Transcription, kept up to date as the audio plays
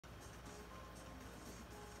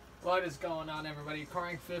What is going on, everybody?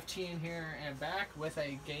 Corang15 here, and back with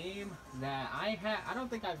a game that I don't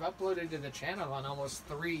think I've uploaded to the channel in almost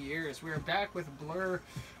 3 years. We're back with Blur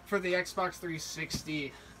for the Xbox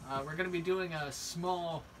 360. We're going to be doing a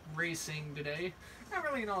small racing today. Not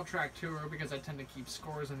really an all-track tour because I tend to keep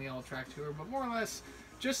scores in the all-track tour, but more or less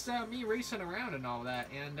just me racing around and all that.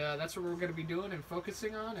 And that's what we're going to be doing and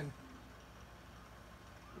focusing on. And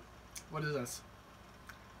what is this?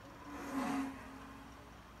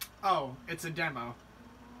 Oh, it's a demo.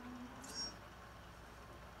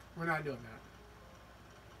 We're not doing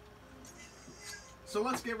that. So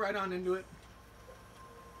let's get right on into it.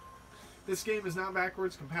 This game is not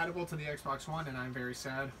backwards compatible to the Xbox One, and I'm very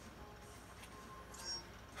sad.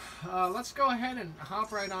 Let's go ahead and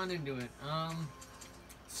hop right on into it.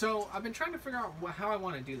 So I've been trying to figure out how I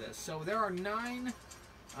want to do this. So there are 9...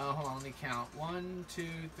 hold on, let me count. 1, 2,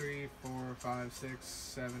 3, 4, 5, 6,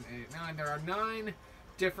 7, 8, 9. There are 9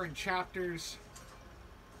 different chapters,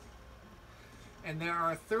 and there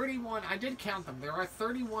are 31. I did count them. There are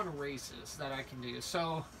 31 races that I can do.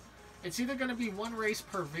 So it's either going to be 1 race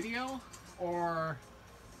per video or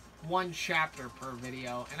 1 chapter per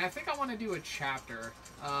video. And I think I want to do a chapter.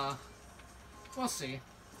 We'll see.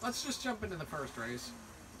 Let's just jump into the first race.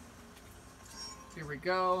 Here we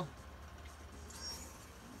go.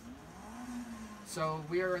 So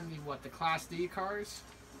we are in the the Class D cars.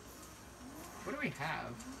 What do we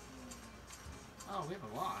have? Oh, we have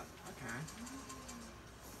a lot. Okay.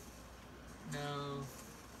 No.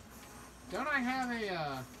 Don't I have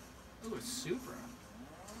a, ooh, a Supra.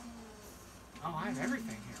 Oh, I have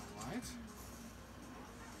everything here. What?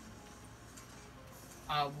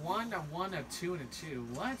 1, a 1, a 2, and a 2.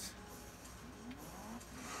 What?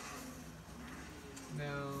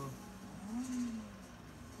 No.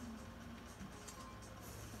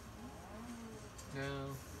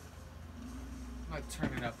 No. I might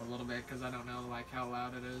turn it up a little bit because I don't know how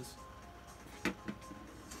loud it is.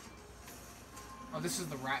 Oh, this is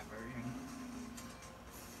the rat version.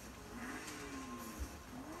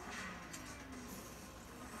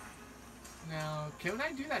 Now, can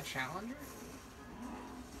I do that Challenger?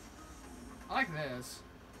 I like this.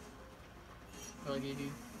 Buggy,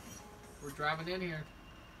 dude. We're driving in here.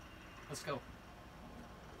 Let's go.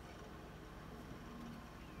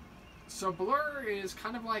 So Blur is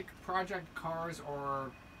kind of like Project Cars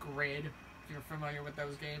or Grid, if you're familiar with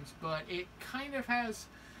those games, but it kind of has,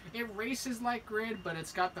 it races like Grid, but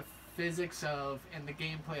it's got the physics of, and the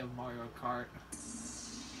gameplay of Mario Kart.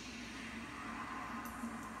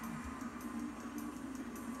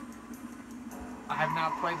 I have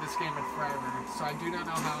not played this game in forever, so I do not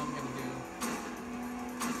know how I'm going to do.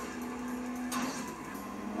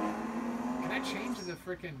 Can I change the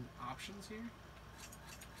freaking options here?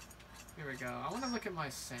 Here we go. I want to look at my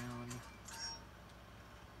sound.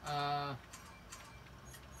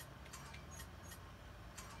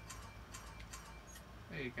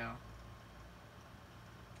 There you go.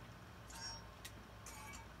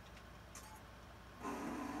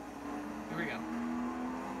 Here we go.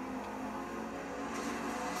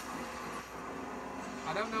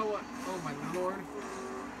 I don't know what... Oh my lord.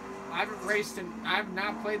 I haven't raced and I have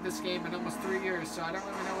not played this game in almost 3 years, so I don't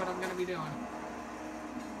really know what I'm going to be doing.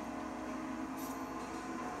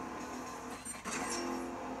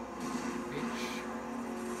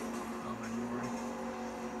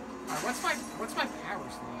 What's my power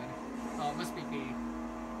slide? Oh, it must be B.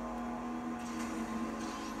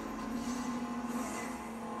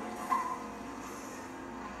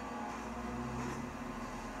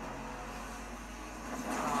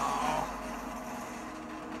 Oh.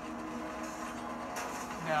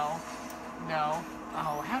 No. No.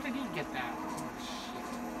 Oh, how did he get that? Oh, shit.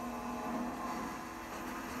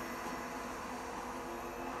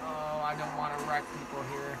 Oh, I don't want to wreck people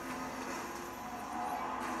here.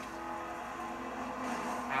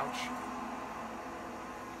 Ouch.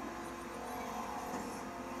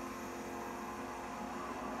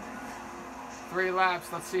 Three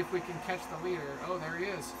laps. Let's see if we can catch the leader. Oh, there he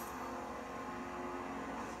is.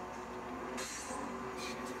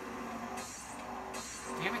 Shit.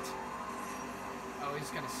 Damn it. Oh, he's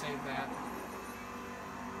going to save that.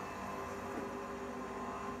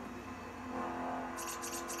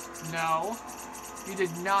 No. You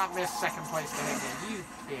did not miss second place to him, you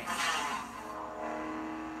bitch.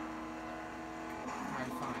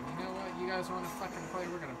 You guys want to fucking play?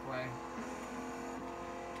 We're gonna play.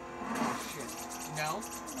 Oh shit. No.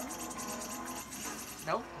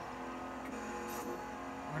 Nope.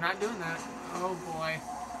 We're not doing that. Oh boy.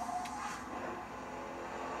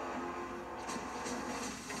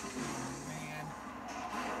 Oh man.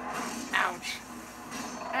 Ouch.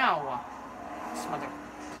 Ow. Smother.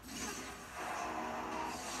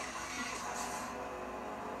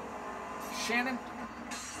 Shannon.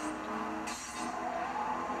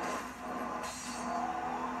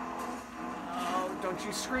 Oh, don't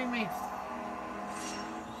you scream me.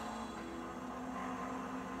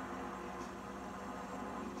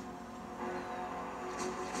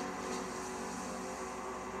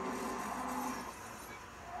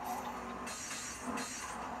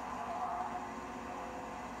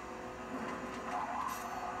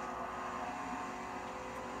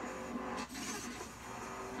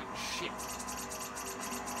 Shit.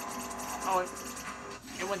 Oh,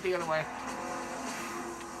 it went the other way.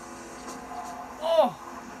 Oh!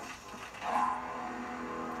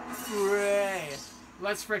 Great.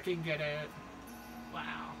 Let's freaking get it.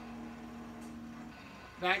 Wow.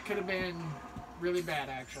 That could have been really bad,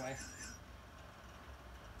 actually.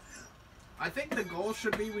 I think the goal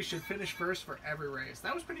should be we should finish first for every race.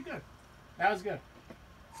 That was pretty good. That was good.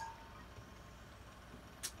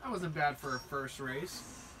 That wasn't bad for a first race.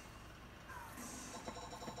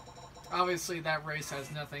 Obviously, that race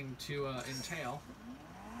has nothing to entail.